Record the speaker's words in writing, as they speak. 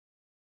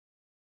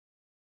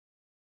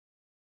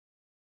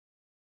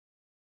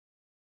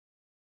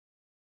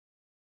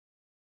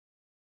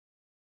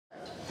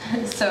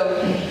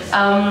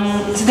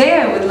Today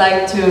I would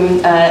like to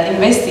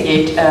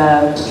investigate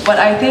what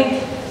I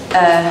think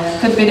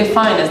could be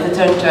defined as the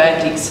turn to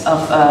ethics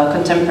of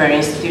contemporary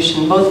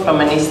institution, both from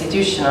an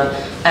institutional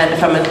and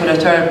from a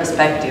curatorial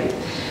perspective.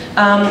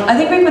 I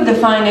think we could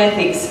define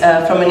ethics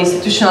from an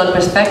institutional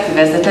perspective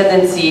as the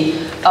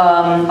tendency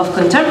of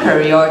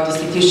contemporary art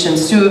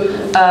institutions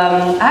to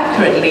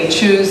accurately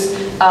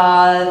choose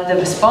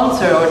the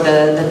sponsor or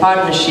the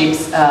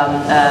partnerships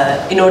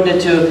in order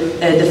to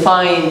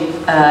define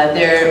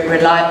their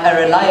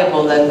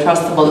reliable and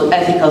trustable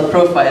ethical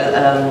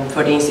profile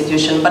for the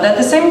institution. But at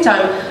the same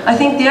time, I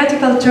think the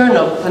ethical turn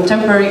of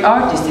contemporary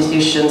art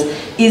institutions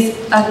is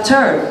a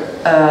turn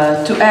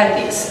to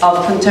ethics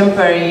of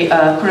contemporary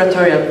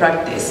curatorial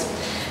practice.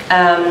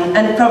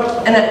 And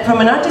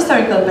from an art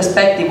historical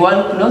perspective,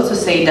 one could also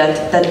say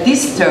that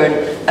this turn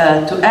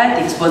to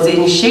ethics was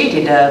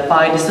initiated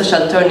by the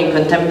social turn in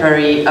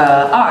contemporary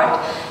art,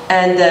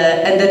 and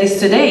that is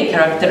today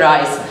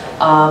characterized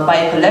by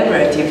a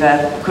collaborative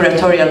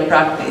curatorial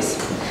practice.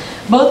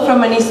 Both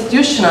from an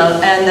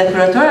institutional and a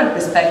curatorial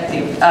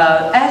perspective,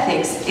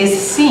 ethics is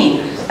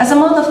seen as a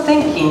mode of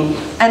thinking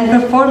and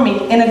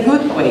performing in a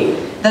good way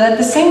that at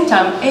the same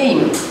time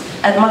aims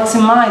at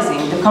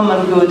maximizing the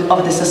common good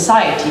of the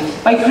society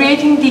by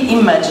creating the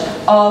image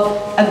of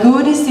a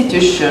good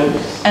institution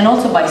and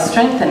also by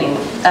strengthening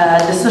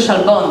the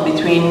social bond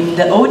between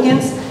the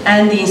audience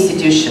and the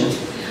institution.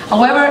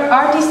 However,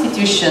 art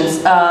institutions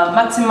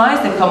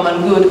maximize the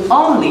common good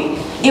only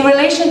in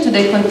relation to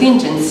the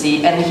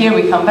contingency, and here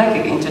we come back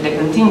again to the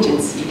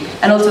contingency,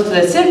 and also to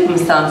the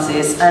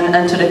circumstances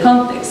and to the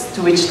context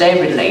to which they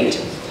relate.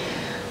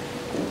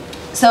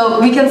 So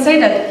we can say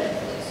that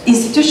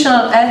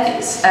institutional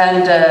ethics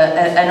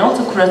and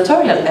also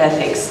curatorial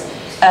ethics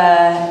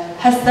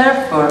has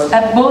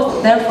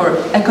both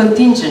a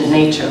contingent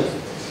nature.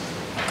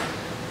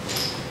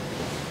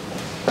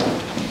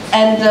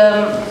 And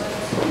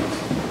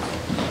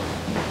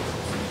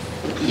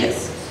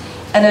yes,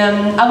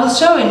 and I will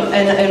show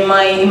in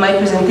my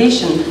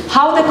presentation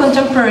how the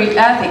contemporary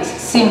ethics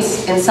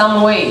seems in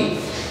some way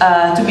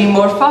to be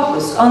more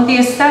focused on the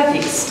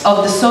aesthetics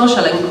of the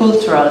social and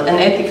cultural and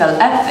ethical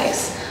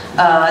effects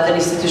that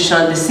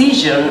institutional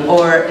decision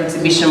or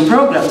exhibition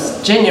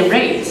programs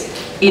generate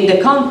in the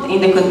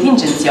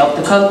contingency of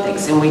the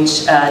context in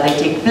which they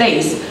take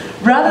place,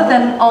 rather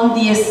than on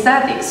the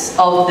aesthetics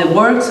of the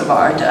works of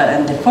art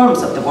and the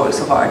forms of the works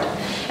of art.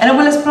 And I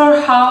will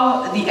explore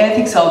how the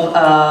ethics of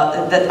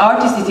that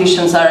art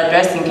institutions are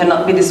addressing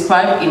cannot be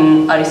described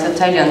in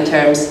Aristotelian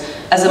terms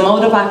as a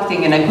mode of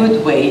acting in a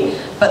good way,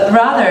 but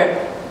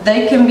rather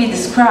they can be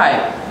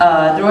described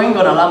drawing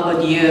on a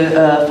Lambourdieu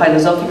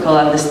philosophical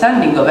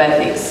understanding of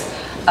ethics,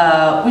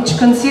 which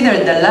consider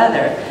the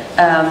latter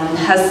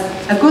has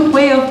a good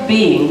way of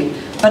being,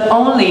 but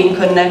only in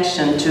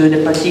connection to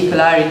the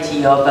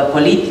particularity of a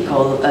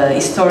political,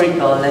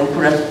 historical,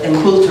 and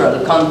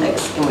cultural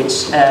context in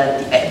which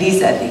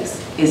these ethics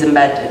is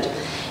embedded.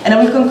 And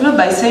I will conclude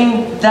by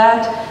saying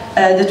that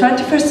the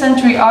 21st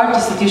century art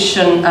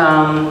institution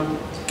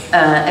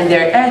and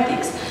their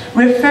ethics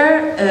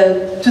refer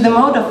to the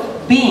mode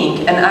of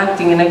being and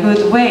acting in a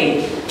good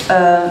way,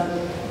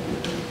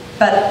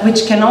 but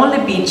which can only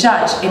be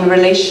judged in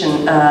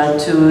relation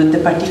to the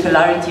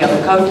particularity of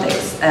a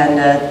context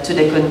and to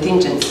the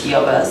contingency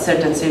of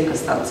certain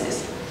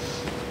circumstances.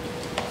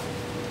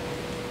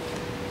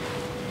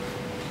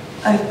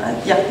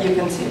 Yeah, you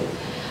can see it.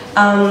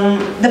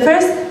 The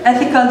first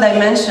ethical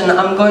dimension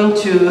I'm going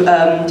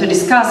to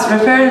discuss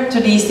refers to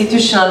the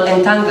institutional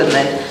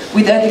entanglement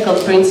with ethical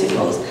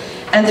principles.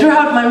 And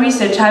throughout my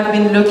research, I've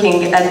been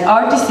looking at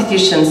art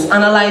institutions,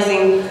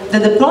 analyzing the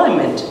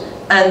deployment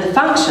and the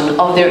function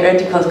of their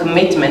ethical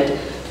commitment,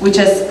 which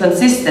has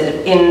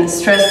consisted in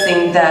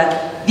stressing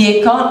that the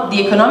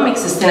economic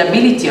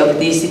sustainability of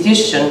the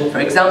institution, for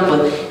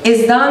example,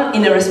 is done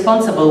in a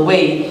responsible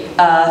way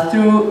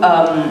through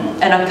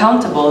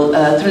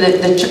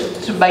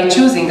by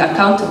choosing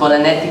accountable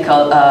and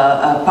ethical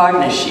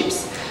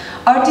partnerships.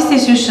 Art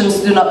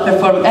institutions do not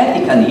perform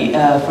ethically,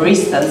 for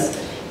instance,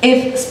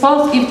 if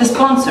the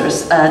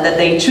sponsors that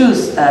they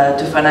choose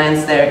to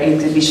finance their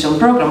exhibition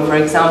program, for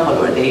example,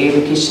 or the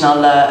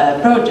educational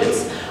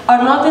projects,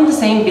 are not in the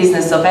same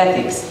business of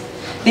ethics.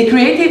 The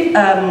creative,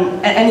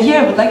 and here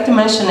I would like to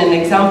mention an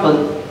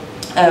example,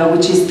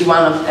 which is the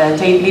one of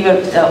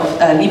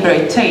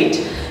Liberate Tate,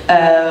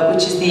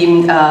 which is the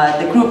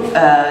group,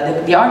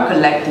 the art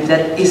collective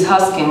that is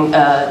asking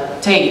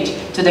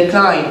Tate to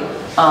decline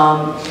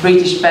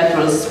British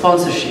Petrol's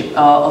sponsorship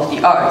of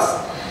the arts.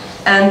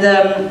 And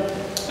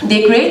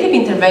the creative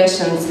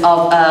interventions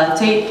of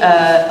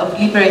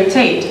Liberate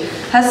Tate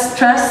have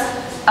stressed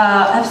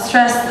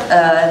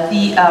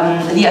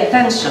the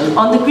attention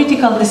on the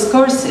critical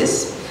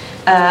discourses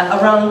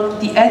around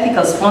the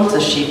ethical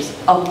sponsorships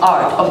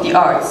of the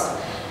arts.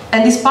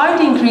 And despite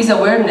the increased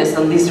awareness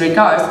on these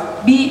regards,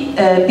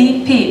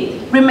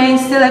 BP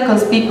remains still a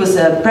conspicuous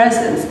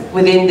presence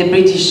within the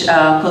British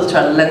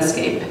cultural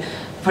landscape.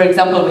 For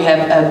example, we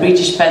have a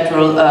British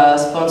Petrol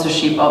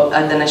sponsorship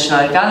at the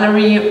National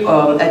Gallery,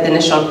 at the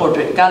National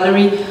Portrait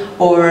Gallery,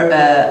 or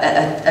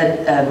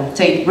at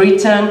Tate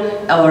Britain,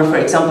 or for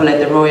example at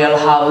the Royal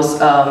House,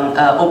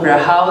 Opera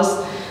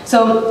House.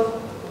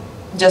 So,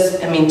 just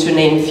to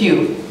name a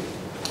few.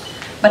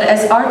 But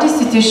as art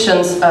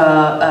institutions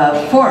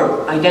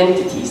form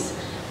identities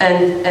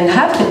and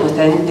have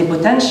the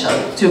potential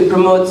to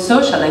promote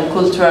social and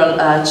cultural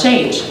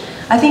change,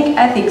 I think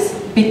ethics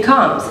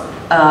becomes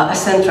a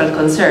central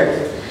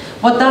concern.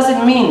 What does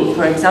it mean,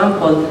 for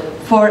example,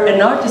 for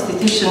an art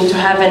institution to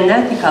have an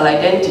ethical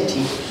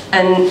identity,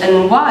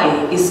 and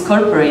why is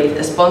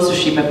corporate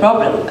sponsorship a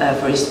problem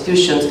for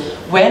institutions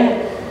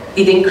when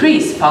it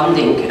increases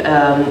funding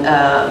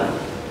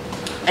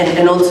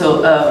and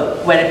also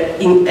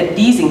when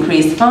these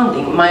increased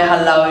funding might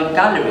allow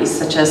galleries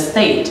such as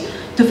State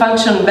to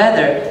function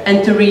better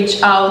and to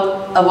reach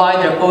out a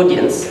wider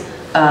audience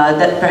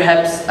that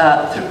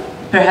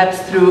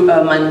perhaps through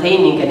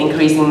maintaining and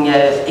increasing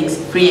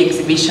free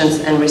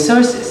exhibitions and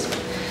resources.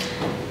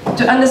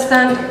 To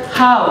understand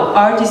how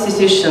art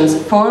institutions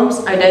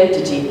forms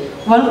identity,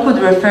 one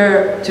could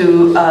refer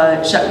to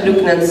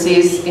Jacques-Luc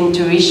Nancy's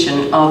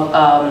intuition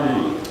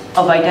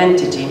of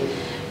identity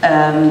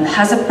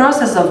as a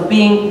process of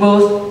being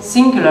both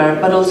singular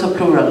but also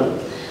plural.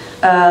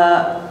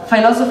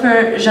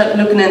 Philosopher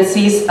Jacques-Luc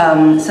Nancy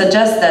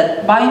suggests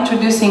that by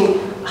introducing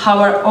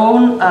our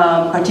own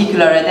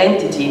particular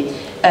identity,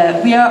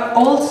 we are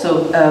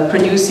also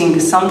producing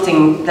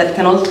something that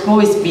can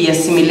always be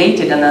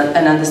assimilated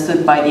and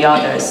understood by the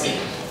others.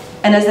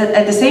 And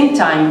at the same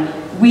time,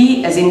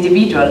 we as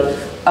individuals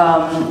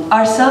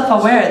are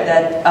self-aware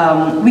that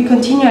we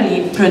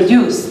continually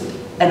produce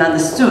and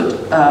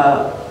understood,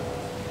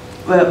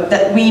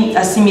 that we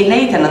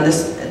assimilate and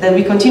that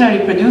we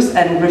continually produce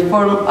and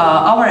reform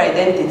our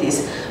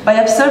identities by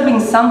absorbing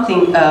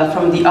something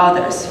from the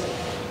others.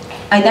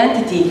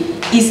 Identity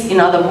is, in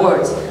other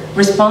words,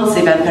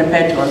 responsive and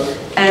perpetual,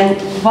 and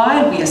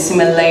while we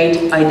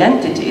assimilate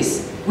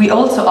identities, we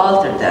also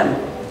alter them.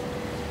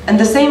 And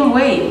the same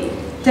way,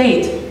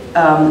 Tate,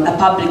 a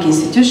public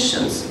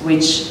institution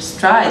which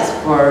strives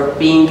for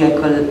being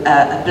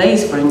a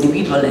place for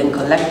individual and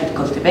collective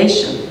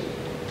cultivation,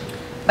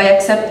 by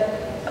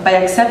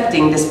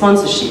accepting the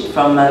sponsorship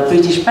from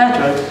British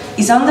Petrol,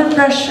 is under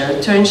pressure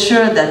to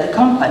ensure that the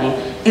company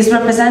is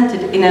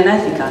represented in an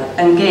ethical,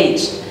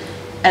 engaged,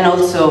 and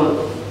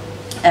also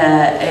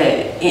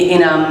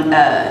in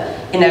a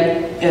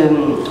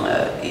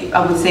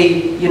I would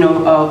say,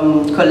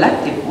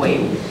 collective way.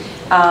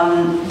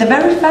 The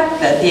very fact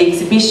that the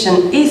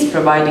exhibition is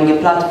providing a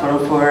platform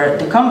for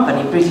the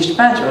company, British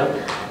Petrol,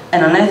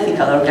 and an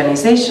ethical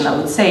organization, I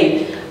would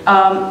say,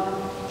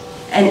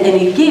 and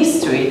it gives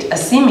to it a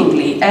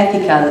seemingly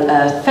ethical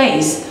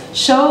face,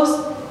 shows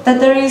that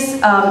there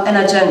is an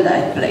agenda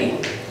at play.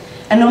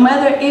 And no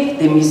matter if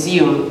the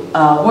museum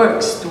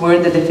works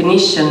toward the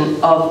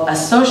definition of a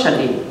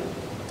socially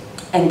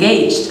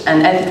engaged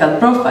and ethical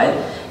profile,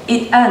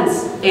 it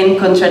ends in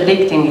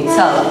contradicting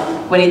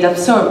itself when it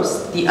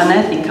absorbs the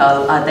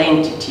unethical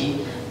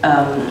identity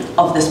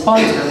of the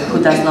sponsor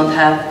who does not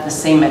have the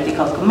same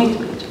ethical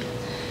commitment.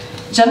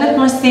 Janet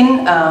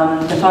Marstine,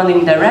 the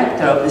founding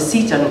director of the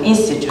Seton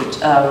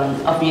Institute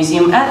of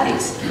Museum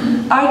Ethics,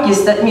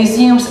 argues that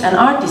museums and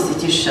art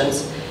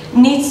institutions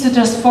need to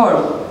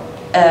transform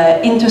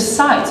into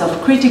sites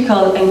of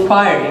critical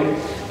inquiry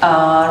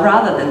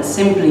rather than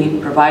simply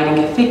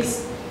providing a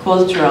fixed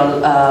cultural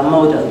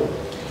model.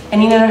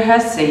 And in her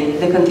essay,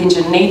 The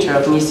Contingent Nature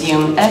of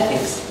Museum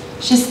Ethics,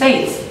 she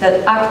states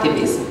that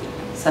activism,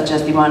 such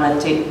as the one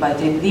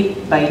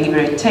by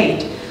Liberate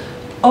Tate,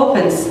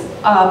 opens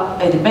up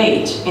a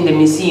debate in the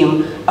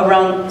museum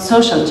around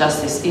social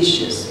justice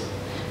issues.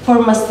 For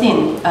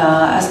Marstine,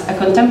 as a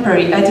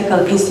contemporary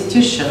ethical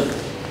institution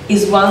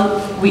is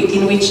one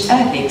in which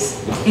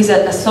ethics is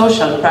a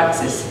social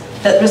praxis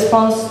that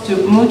responds to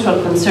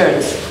mutual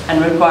concerns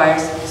and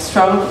requires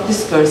strong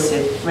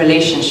discursive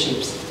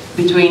relationships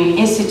between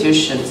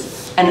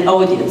institutions and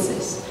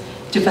audiences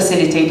to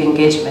facilitate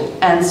engagement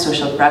and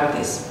social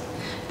practice.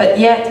 But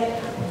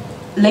yet,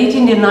 since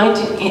the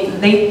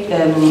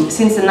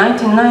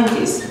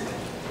 1990s,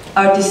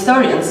 art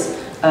historians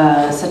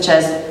such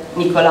as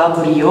Nicolas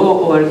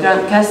Bourriaud or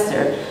Grant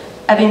Kester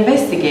have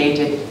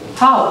investigated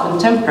how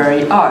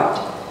contemporary art,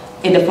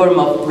 in the form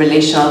of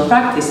relational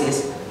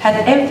practices, had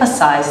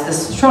emphasized the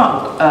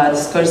strong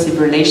discursive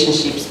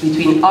relationships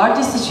between art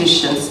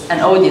institutions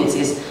and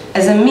audiences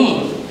as a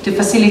means to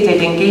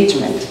facilitate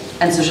engagement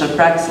and social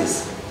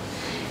praxis.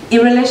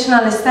 In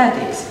relational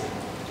aesthetics,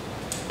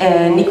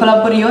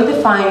 Nicolas Bourriaud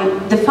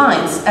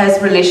defines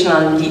as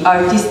relational the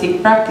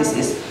artistic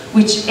practices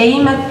which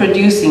aim at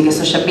producing a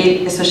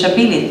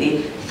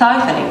sociability,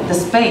 tightening the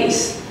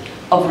space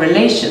of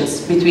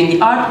relations between the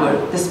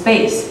artwork, the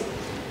space,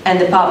 and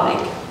the public.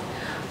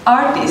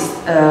 Artists,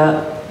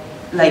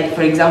 like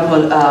for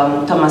example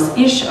Thomas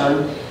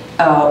Hirschhorn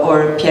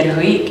or Pierre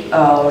Huyghe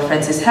or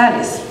Francis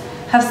Hallis,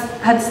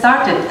 had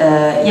started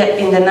yet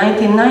in the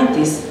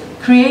 1990s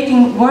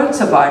creating works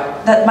of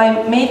art that,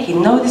 by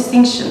making no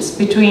distinctions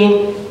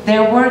between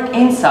their work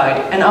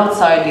inside and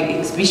outside the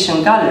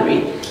exhibition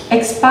gallery,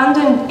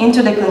 expanded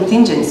into the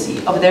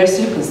contingency of their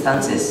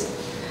circumstances.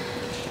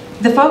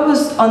 The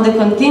focus on the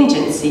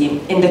contingency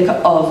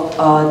of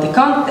the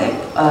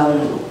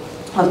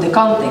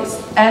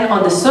context and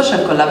on the social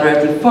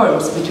collaborative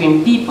forms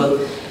between people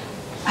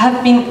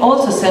have been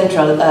also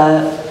central,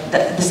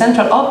 the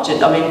central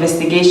object of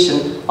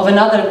investigation of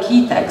another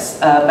key text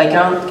by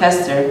Grant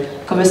Kester,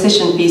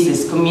 Conversation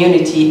Pieces,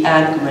 Community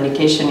and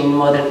Communication in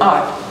Modern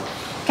Art.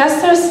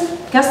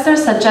 Kester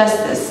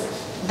suggests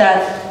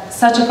that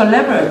such a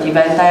collaborative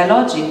and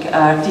dialogic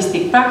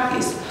artistic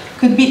practice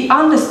could be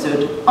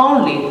understood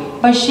only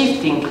by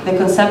shifting the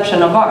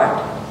conception of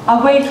art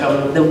away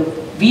from the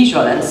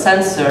visual and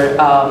sensor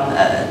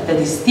that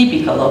is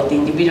typical of the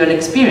individual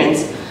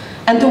experience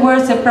and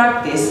towards a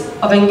practice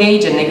of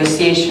engaged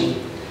negotiation.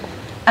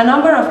 A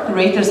number of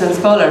curators and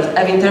scholars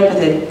have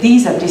interpreted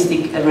these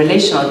artistic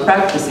relational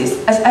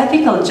practices as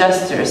ethical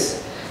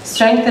gestures,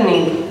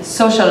 strengthening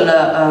social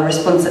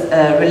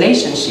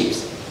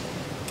relationships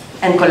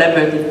and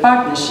collaborative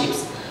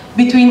partnerships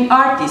between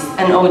artist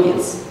and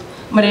audience.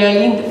 Maria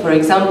Lind, for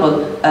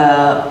example,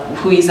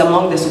 who is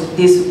among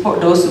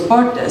those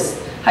supporters,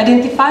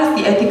 identifies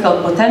the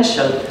ethical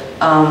potential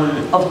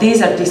of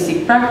these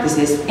artistic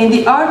practices in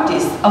the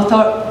artist's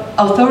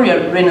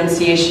authorial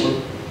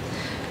renunciation.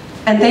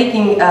 And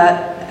taking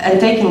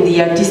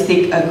the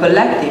artistic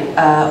collective,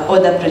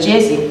 Oda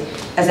Pragesi,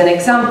 as an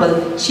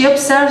example, she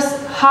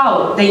observes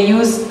how they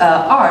use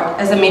art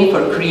as a means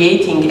for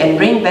creating and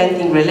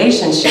reinventing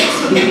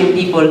relationships between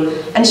people,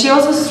 and she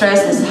also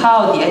stresses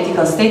how the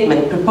ethical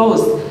statement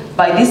proposed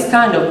by this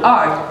kind of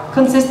art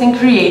consists in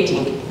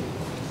creating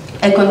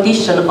a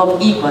condition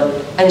of equal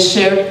and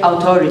shared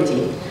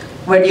authority,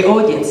 where the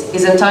audience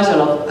is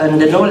entitled to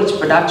the knowledge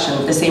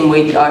production the same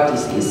way the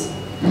artist is.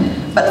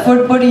 But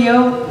for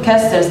Bourdieu,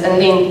 Kesters and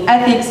Lind,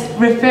 ethics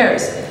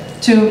refers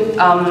to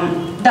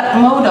that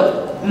mode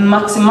of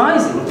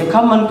maximizing the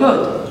common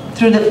good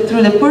through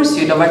the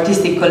pursuit of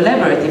artistic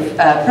collaborative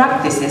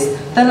practices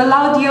that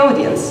allow the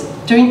audience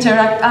to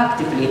interact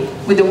actively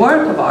with the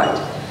work of art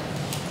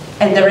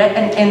and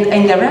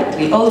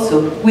indirectly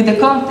also with the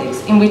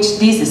context in which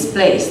this is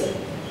placed.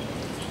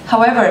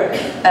 However,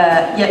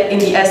 yet in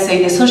the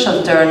essay The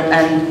Social Turn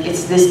and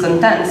its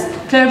discontents,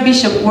 Claire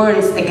Bishop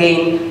warns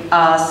again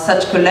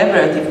such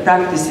collaborative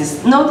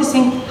practices,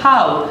 noticing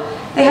how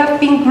they have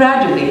been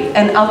gradually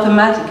and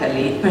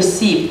automatically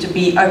perceived to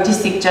be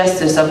artistic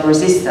gestures of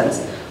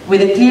resistance,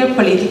 with a clear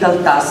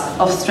political task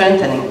of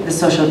strengthening the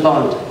social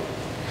bond.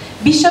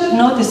 Bishop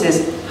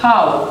notices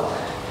how,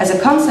 as a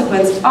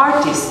consequence,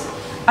 artists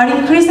are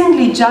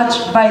increasingly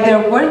judged by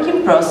their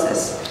working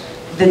process,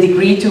 the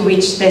degree to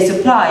which they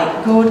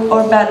supply good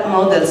or bad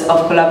models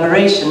of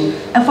collaboration,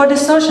 and for the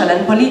social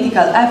and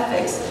political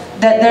effects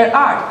that their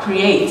art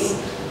creates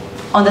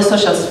on the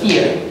social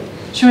sphere.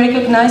 She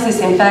recognizes,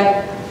 in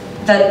fact,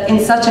 that in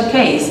such a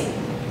case,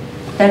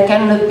 there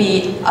cannot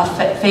be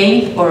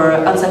failed or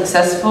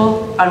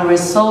unsuccessful,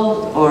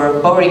 unresolved or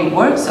boring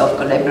works of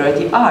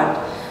collaborative art,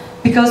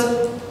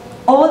 because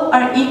all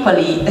are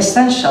equally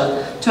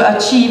essential to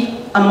achieve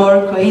a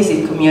more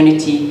cohesive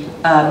community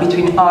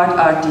between art,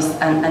 artists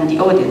and the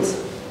audience.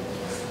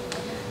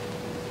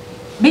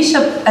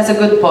 Bishop has a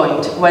good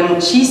point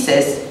when she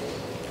says,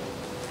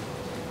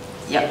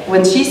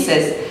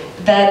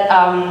 that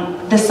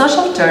the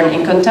social turn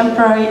in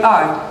contemporary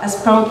art has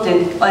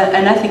prompted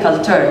an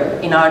ethical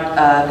turn in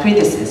art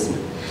criticism.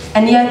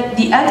 And yet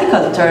the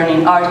ethical turn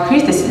in art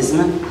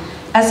criticism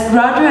has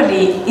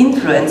gradually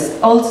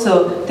influenced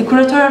also the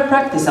curatorial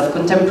practice of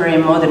contemporary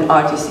modern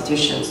art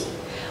institutions.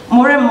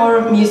 More and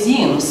more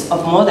museums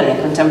of modern and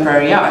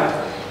contemporary art,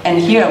 and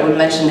here I will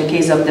mention the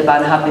case of the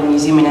Van Happen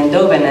Museum in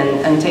Eindhoven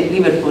and Tate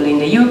Liverpool in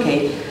the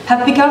UK,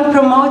 have begun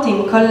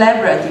promoting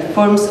collaborative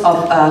forms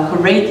of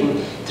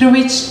curating through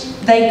which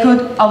they could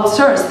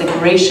outsource the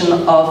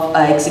curation of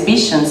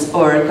exhibitions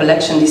or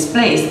collection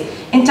displays,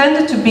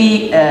 intended to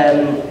be,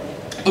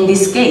 in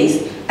this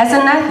case, as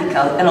an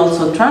ethical and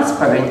also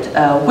transparent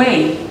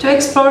way to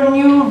explore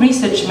new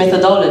research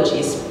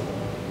methodologies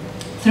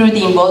through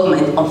the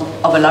involvement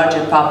of a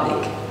larger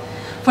public.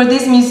 For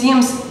these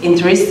museums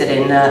interested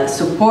in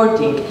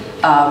supporting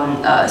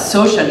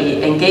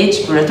socially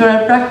engaged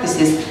curatorial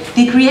practices,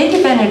 the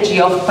creative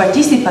energy of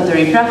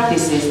participatory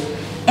practices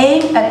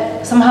aim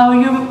at somehow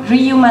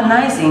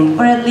rehumanizing,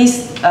 or at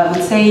least I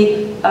would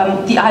say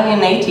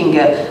de-alienating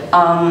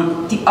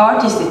the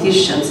art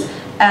institutions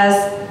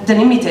as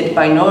delimited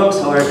by norms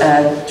or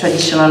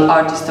traditional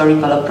art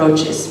historical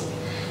approaches.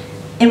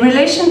 In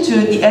relation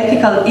to the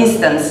ethical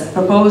instance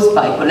proposed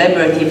by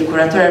collaborative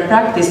curatorial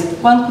practice,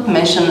 one could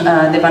mention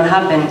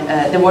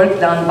the work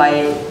done by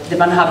the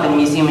Van Happen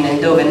Museum in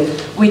Eindhoven,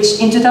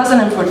 which in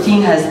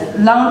 2014 has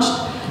launched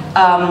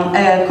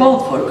a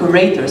call for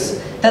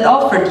curators that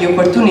offered the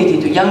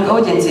opportunity to young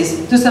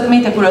audiences to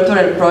submit a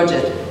curatorial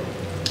project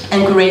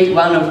and create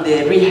one of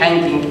the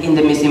rehanging in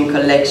the museum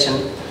collection.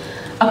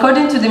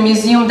 According to the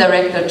museum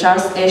director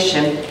Charles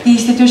Eschen, the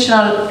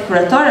institutional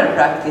curatorial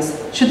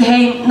practice should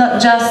aim not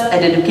just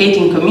at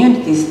educating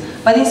communities,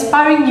 but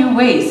inspiring new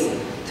ways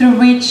through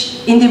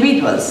which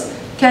individuals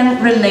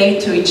can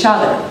relate to each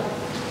other.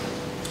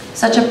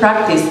 Such a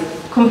practice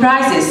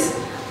comprises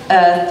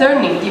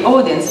turning the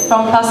audience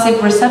from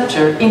passive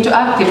receptor into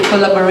active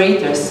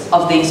collaborators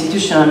of the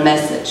institutional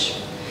message.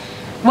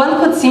 One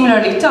could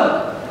similarly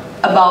talk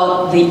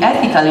about the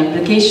ethical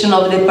implication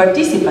of the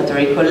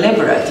participatory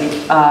collaborative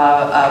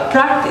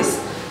practice,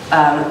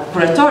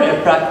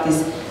 curatorial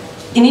practice,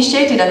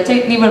 initiated at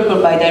Tate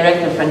Liverpool by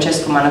director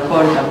Francesco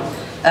Manacorda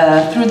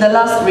through the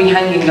last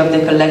rehanging of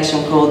the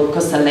collection called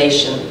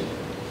Constellation,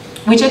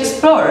 which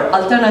explore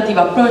alternative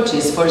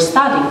approaches for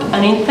studying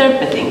and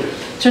interpreting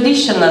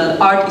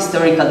traditional art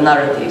historical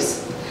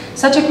narratives.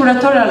 Such a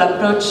curatorial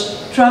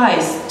approach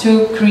tries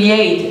to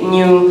create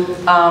new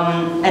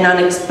and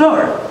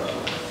unexplored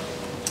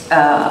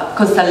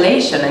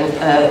constellation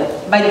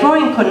by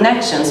drawing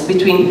connections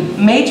between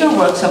major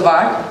works of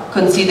art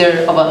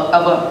considered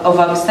of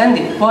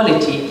outstanding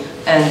quality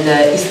and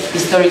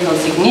historical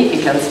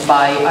significance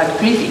by art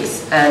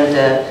critics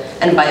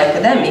and by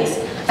academics,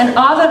 and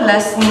other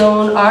less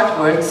known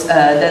artworks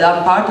that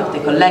are part of the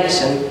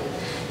collection.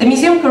 The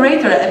museum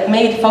curator have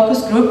made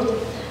focus groups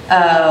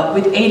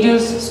with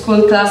adults,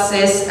 school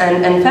classes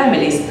and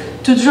families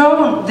to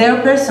draw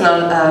their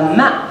personal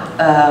map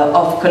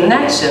of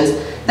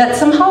connections that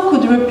somehow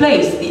could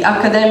replace the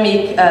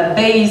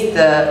academic-based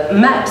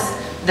maps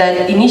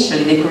that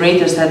initially the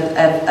curators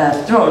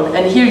have drawn.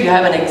 And here you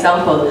have an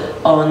example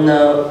on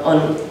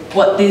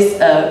what these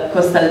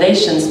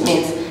constellations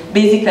means.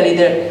 Basically,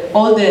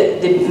 all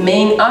the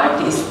main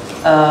artists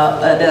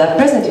that are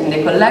present in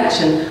the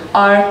collection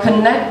are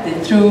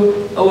connected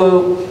through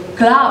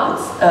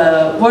clouds,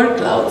 word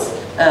clouds.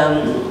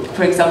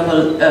 For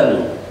example,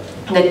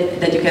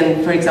 that you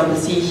can, for example,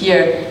 see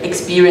here,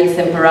 experience,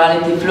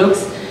 temporality,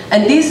 flux.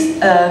 And these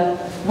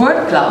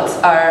word clouds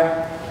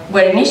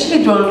were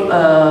initially drawn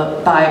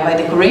by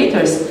the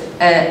curators,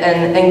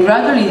 and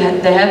gradually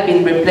they have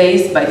been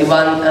replaced by the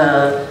one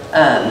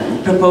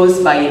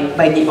proposed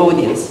by the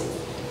audience.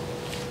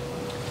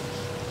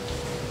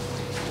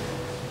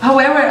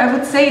 However, I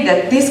would say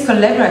that these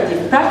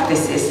collaborative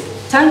practices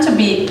tend to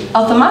be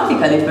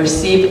automatically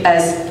perceived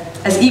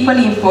as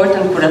equally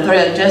important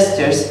curatorial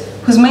gestures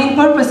whose main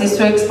purpose is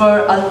to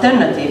explore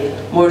alternative,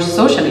 more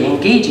socially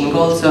engaging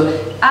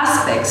also,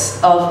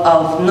 aspects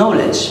of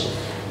knowledge.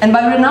 And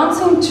by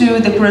renouncing to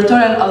the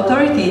curatorial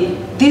authority,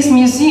 these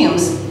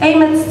museums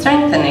aim at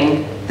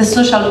strengthening the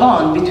social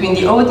bond between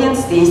the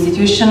audience, the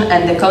institution,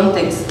 and the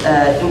context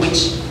in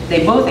which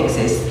they both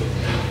exist.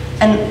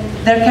 And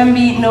there can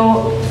be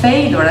no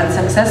failed or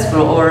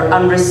unsuccessful or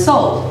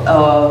unresolved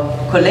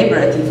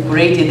collaborative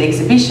curated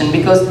exhibition,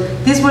 because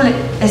this will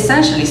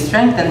essentially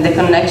strengthen the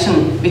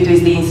connection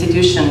between the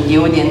institution, the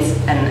audience,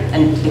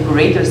 and the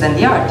curators and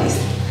the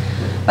artists.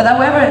 But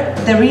however,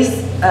 there is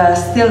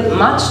still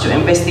much to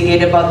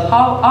investigate about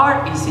how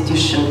our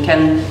institution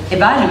can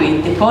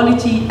evaluate the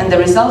quality and the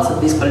results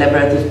of these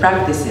collaborative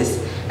practices,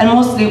 and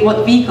mostly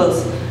what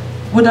vehicles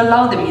would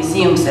allow the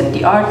museums and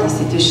the art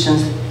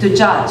institutions to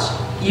judge,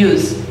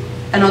 use,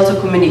 and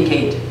also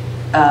communicate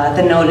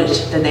the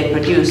knowledge that they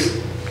produce.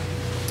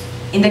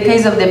 In the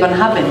case of the Van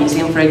Happen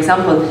Museum, for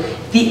example,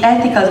 the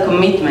ethical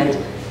commitment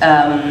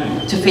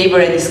to favor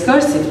a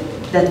discursive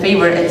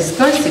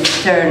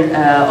turn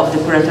of the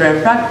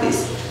curatorial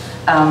practice,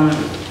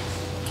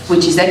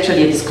 which is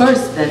actually a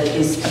discourse that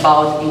is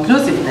about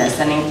inclusiveness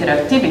and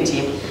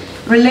interactivity,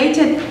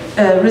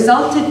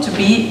 resulted to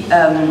be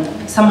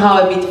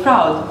somehow a bit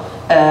proud,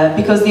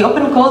 because the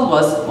open call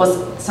was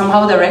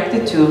somehow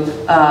directed to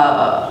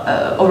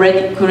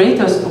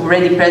curators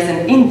already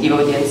present in the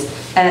audience,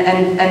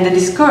 and the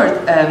discourse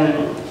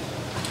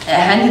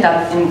ended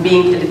up in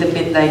being a little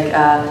bit like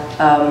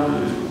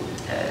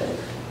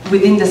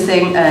within the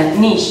same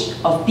niche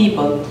of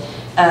people.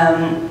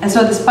 And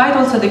so despite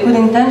also the good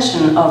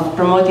intention of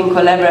promoting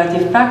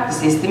collaborative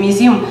practices, the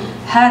museum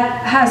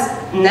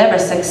has never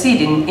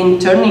succeeded in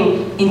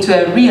turning into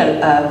a real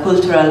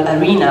cultural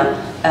arena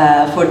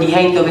for the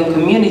Eindhoven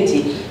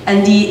community,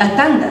 and the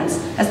attendance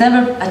has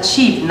never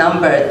achieved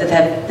numbers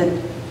that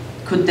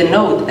could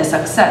denote a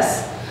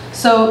success.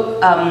 So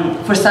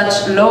for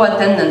such low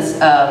attendance,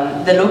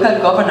 the local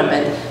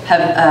government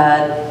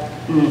have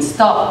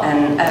stopped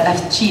and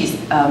have ceased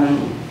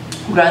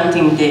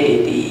granting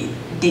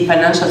the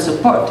financial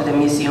support to the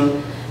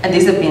museum, and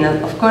this has been,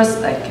 of course,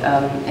 like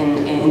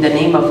in the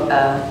name of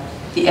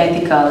the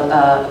ethical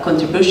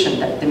contribution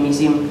that the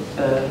museum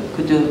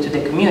could do to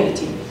the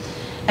community.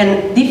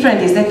 And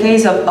different is the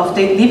case of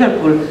the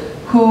Liverpool,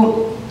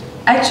 who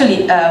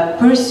actually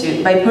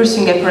by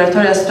pursuing a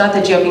curatorial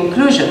strategy of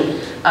inclusion,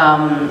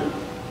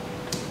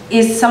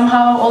 is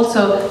somehow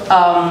also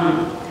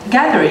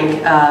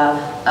gathering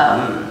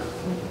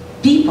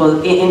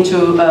people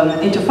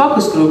into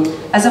focus group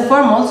as a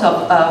form also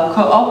of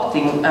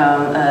co-opting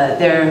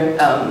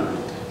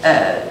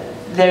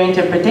their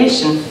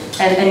interpretation,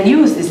 and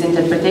use this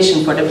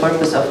interpretation for the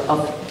purpose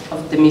of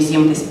of the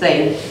museum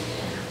display.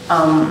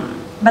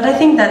 But I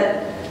think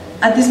that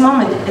at this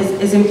moment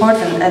it's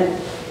important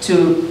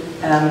to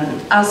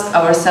ask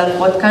ourselves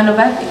what kind of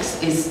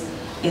ethics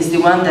is the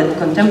one that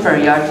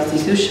contemporary art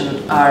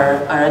institutions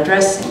are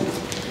addressing.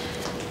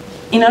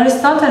 In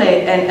Aristotle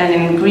and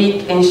in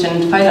Greek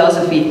ancient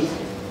philosophy,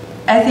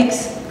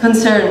 ethics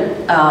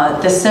concern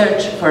the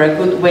search for a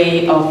good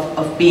way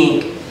of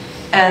being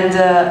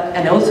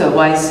and also a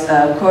wise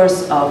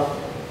course of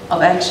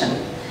action.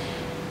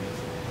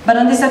 But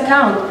on this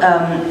account,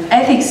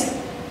 ethics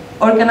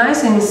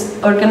organizes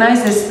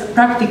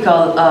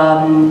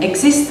practical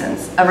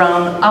existence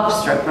around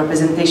abstract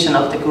representation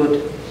of the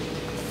good.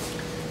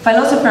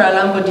 Philosopher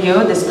Alain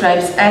Badiou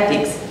describes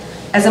ethics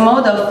as a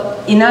mode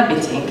of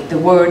inhabiting the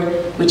world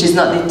which is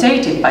not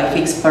dictated by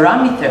fixed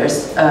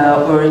parameters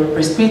or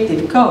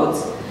prescriptive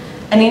codes.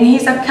 And in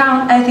his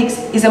account, ethics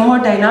is a more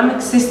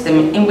dynamic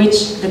system in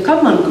which the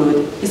common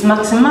good is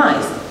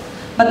maximized.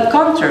 But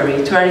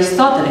contrary to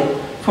Aristotle,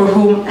 for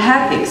whom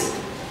ethics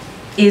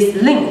is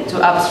linked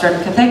to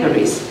abstract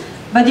categories,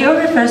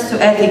 Badiou refers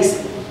to ethics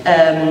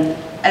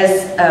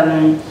as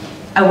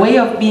a way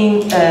of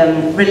being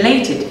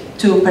related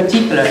to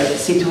particular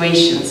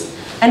situations.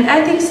 And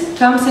ethics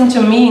comes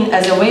into mean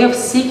as a way of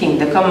seeking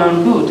the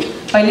common good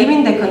by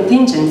living the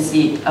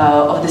contingency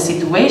of the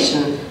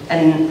situation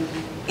and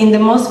in the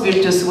most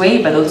virtuous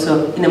way, but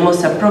also in the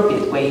most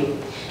appropriate way.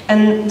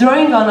 And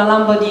drawing on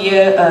Alain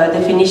Badiou's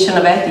definition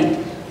of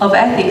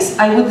ethics,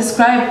 I would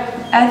describe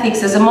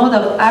ethics as a mode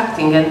of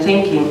acting and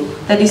thinking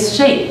that is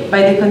shaped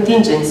by the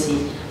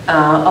contingency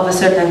of a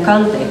certain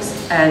context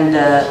and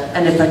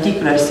a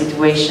particular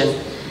situation.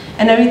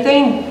 And I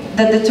think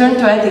that the turn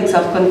to ethics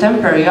of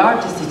contemporary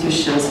art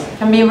institutions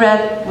can be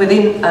read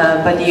within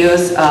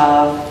Badiou's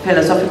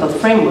philosophical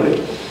framework,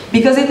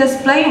 because it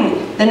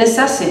explains the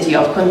necessity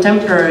of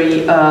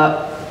contemporary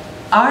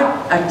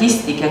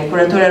artistic and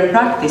curatorial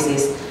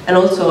practices and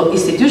also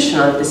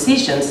institutional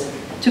decisions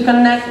to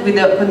connect with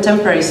the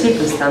contemporary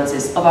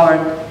circumstances of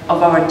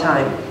our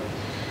time.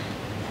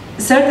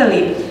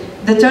 Certainly,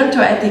 the turn to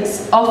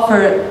ethics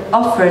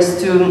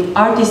offers to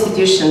art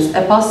institutions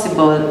a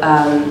possible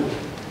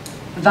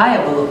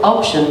viable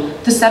option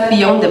to step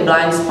beyond the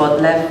blind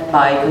spot left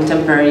by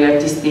contemporary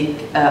artistic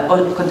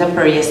or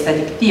contemporary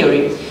aesthetic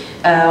theory,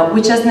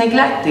 which has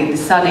neglected the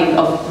studying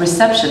of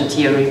reception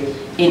theory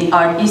in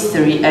art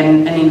history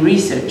and in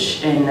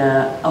research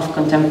of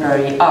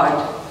contemporary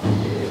art.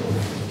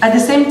 At the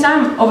same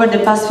time, over the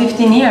past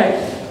 15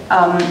 years,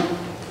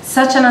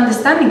 such an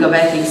understanding of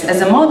ethics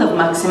as a mode of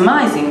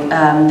maximizing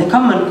the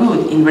common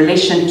good in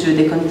relation to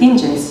the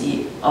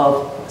contingency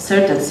of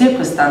certain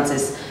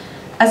circumstances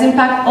has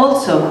impacted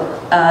also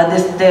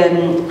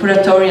the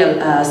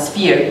curatorial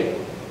sphere.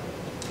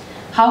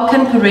 How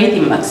can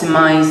curating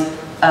maximize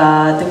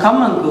the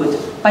common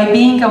good? By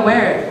being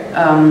aware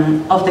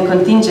of the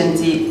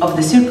contingency of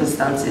the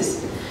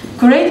circumstances.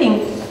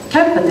 Curating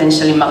can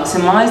potentially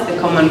maximize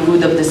the common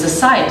good of the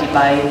society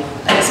by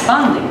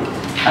expanding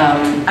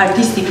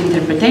artistic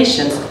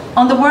interpretations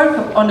on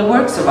the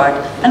works of art,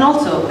 and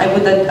also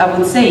I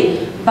would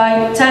say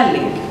by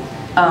telling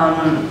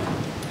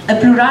a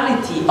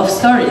plurality of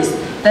stories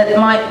that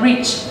might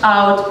reach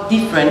out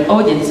different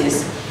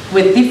audiences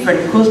with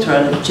different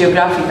cultural,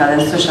 geographical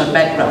and social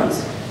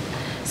backgrounds.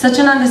 Such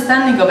an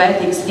understanding of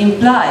ethics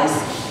implies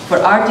for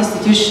art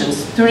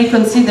institutions to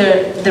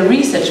reconsider the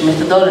research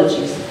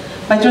methodologies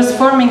by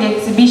transforming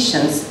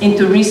exhibitions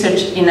into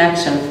research in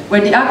action,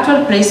 where the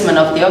actual placement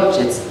of the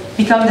objects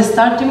become the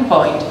starting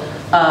point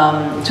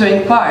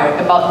to inquire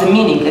about the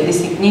meaning and the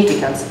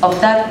significance of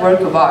that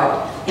work of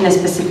art in that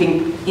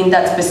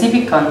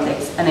specific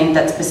context and in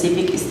that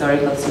specific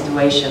historical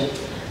situation.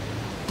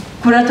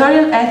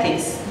 Curatorial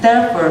ethics,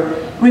 therefore,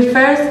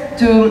 refers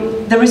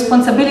to the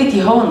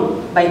responsibility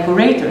owned by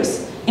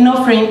curators in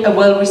offering a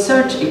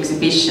well-researched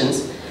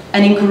exhibitions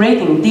and in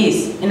curating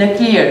these in a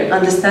clear,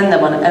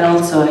 understandable and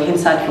also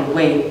insightful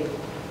way.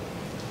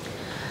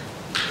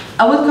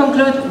 I would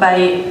conclude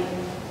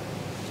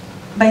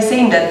by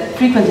saying that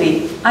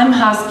frequently I'm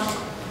asked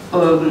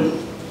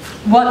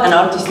what an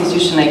art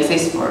institution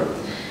exists for.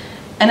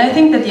 And I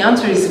think that the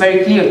answer is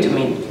very clear to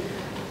me.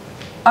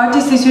 Art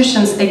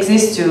institutions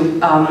exist to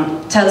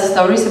tell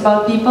stories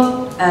about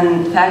people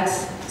and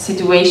facts,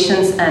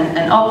 situations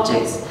and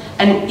objects.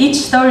 And each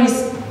story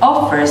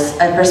offers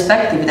a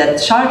perspective that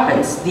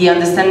sharpens the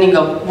understanding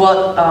of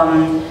what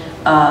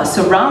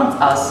surrounds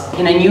us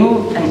in a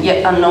new and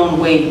yet unknown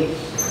way.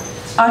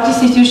 Art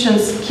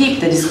institutions keep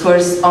the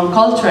discourse on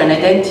culture and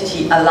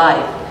identity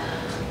alive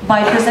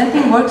by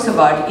presenting works of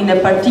art in a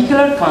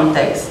particular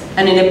context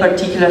and in a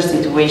particular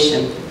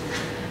situation.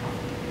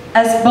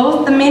 As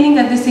both the meaning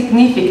and the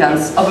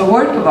significance of a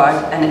work of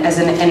art and as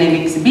an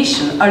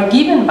exhibition are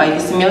given by the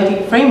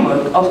semiotic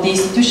framework of the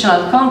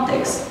institutional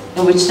context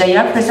in which they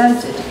are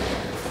presented,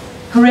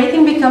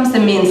 curating becomes the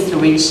means through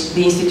which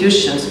the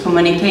institutions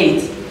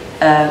communicate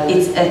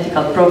its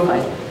ethical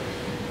profile.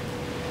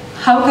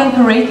 How can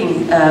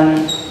curating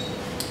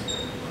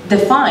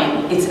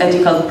define its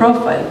ethical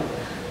profile?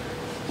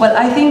 Well,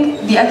 I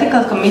think the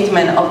ethical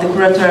commitment of the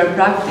curatorial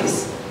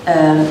practice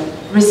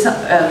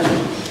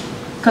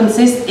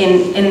consists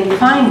in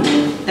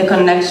finding the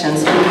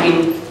connections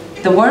between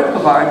the work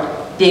of art,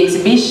 the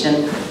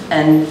exhibition,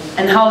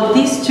 and how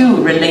these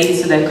two relate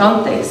to the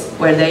context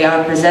where they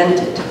are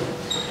presented.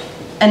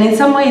 And in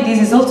some way, this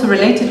is also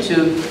related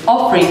to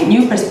offering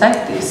new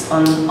perspectives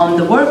on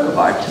the work of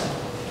art.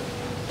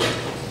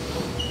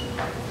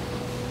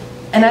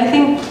 And I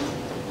think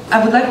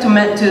I would like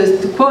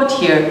to quote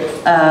here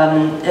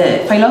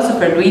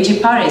philosopher Luigi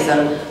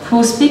Pareson,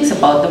 who speaks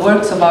about the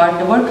work of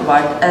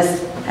art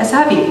as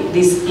having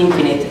these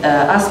infinite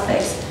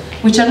aspects,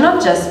 which are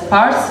not just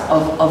parts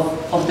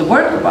of the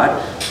work of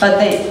art,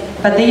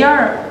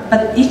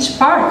 but each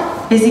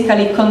part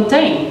basically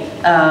contain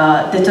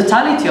the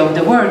totality of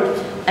the work,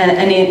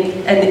 and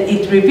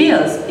it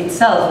reveals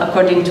itself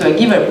according to a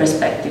giver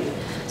perspective.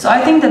 So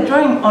I think that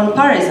drawing on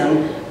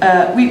Pareson,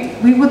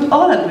 we would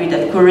all agree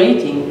that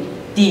curating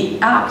the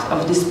act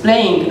of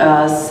displaying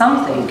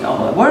something,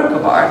 or a work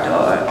of art,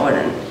 or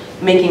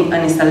making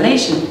an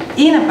installation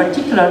in a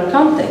particular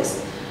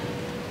context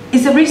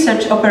is a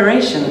research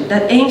operation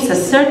that aims at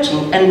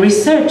searching and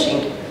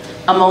researching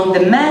among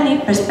the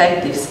many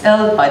perspectives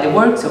held by the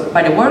work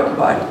of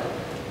art,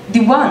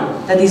 the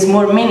one that is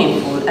more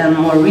meaningful and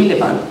more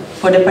relevant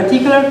for the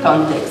particular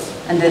context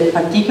and the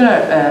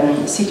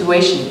particular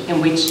situation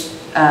in which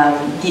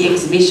the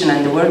exhibition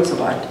and the works of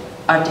art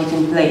are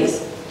taking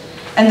place.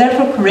 And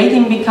therefore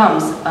curating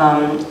becomes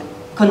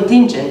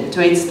contingent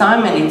to its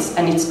time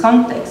and its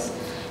context,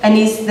 and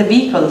is the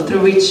vehicle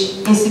through which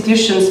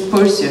institutions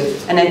pursue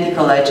an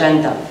ethical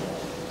agenda,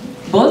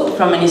 both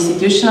from an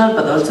institutional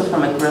but also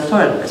from a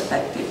curatorial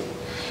perspective.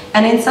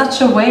 And in such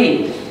a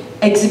way,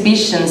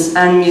 exhibitions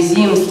and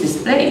museums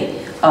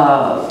display,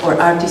 or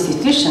art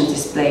institutions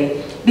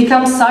display,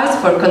 become sites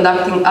for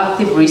conducting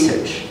active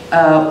research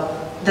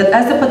that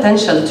has the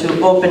potential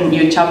to open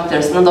new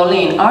chapters, not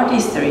only in art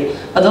history,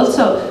 but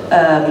also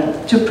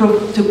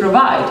to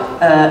provide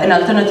an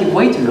alternative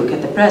way to look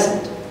at the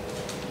present.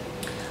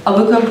 I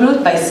will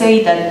conclude by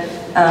saying that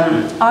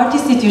art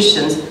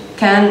institutions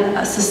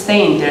can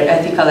sustain their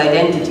ethical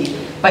identity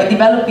by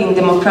developing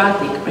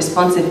democratic,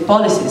 responsive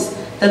policies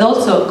that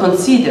also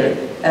consider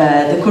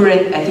the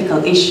current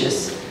ethical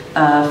issues.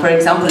 For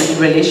example, in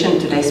relation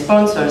to their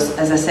sponsors,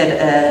 as I said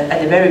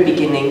at the very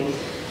beginning.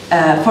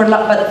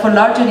 But for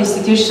larger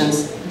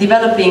institutions,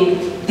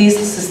 developing these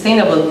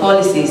sustainable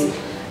policies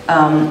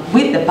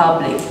with the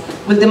public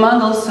will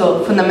demand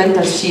also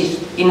fundamental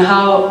shift in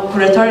how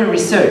curatorial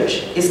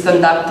research is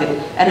conducted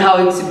and how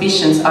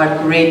exhibitions are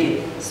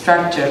curated,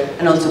 structured,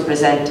 and also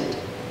presented.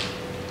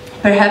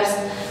 Perhaps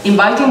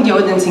inviting the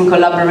audience in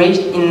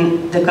collaboration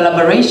in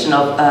collaborating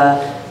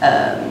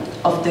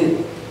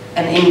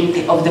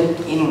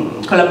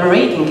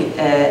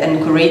and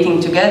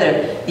curating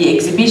together the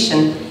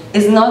exhibition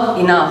is not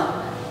enough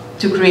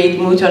to create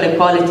mutual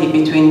equality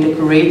between the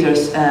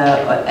curators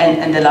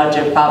and the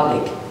larger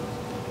public,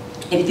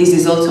 if this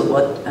is also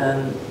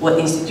what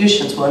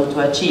institutions want to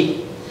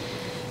achieve.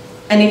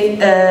 And if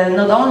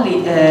not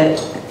only a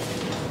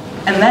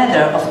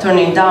matter of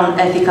turning down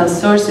ethical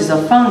sources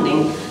of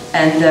funding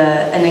and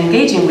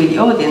engaging with the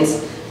audience,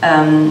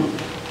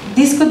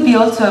 this could be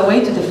also a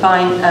way to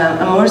define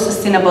a more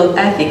sustainable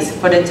ethics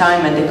for the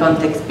time and the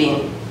context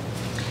being.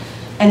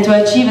 And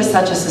to achieve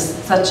such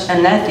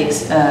an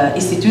ethics,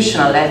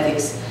 institutional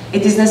ethics,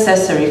 it is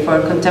necessary for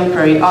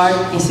contemporary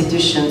art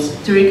institutions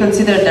to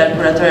reconsider their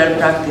curatorial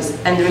practice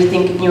and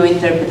rethink new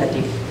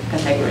interpretative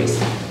categories.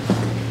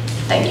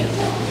 Thank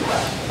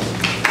you.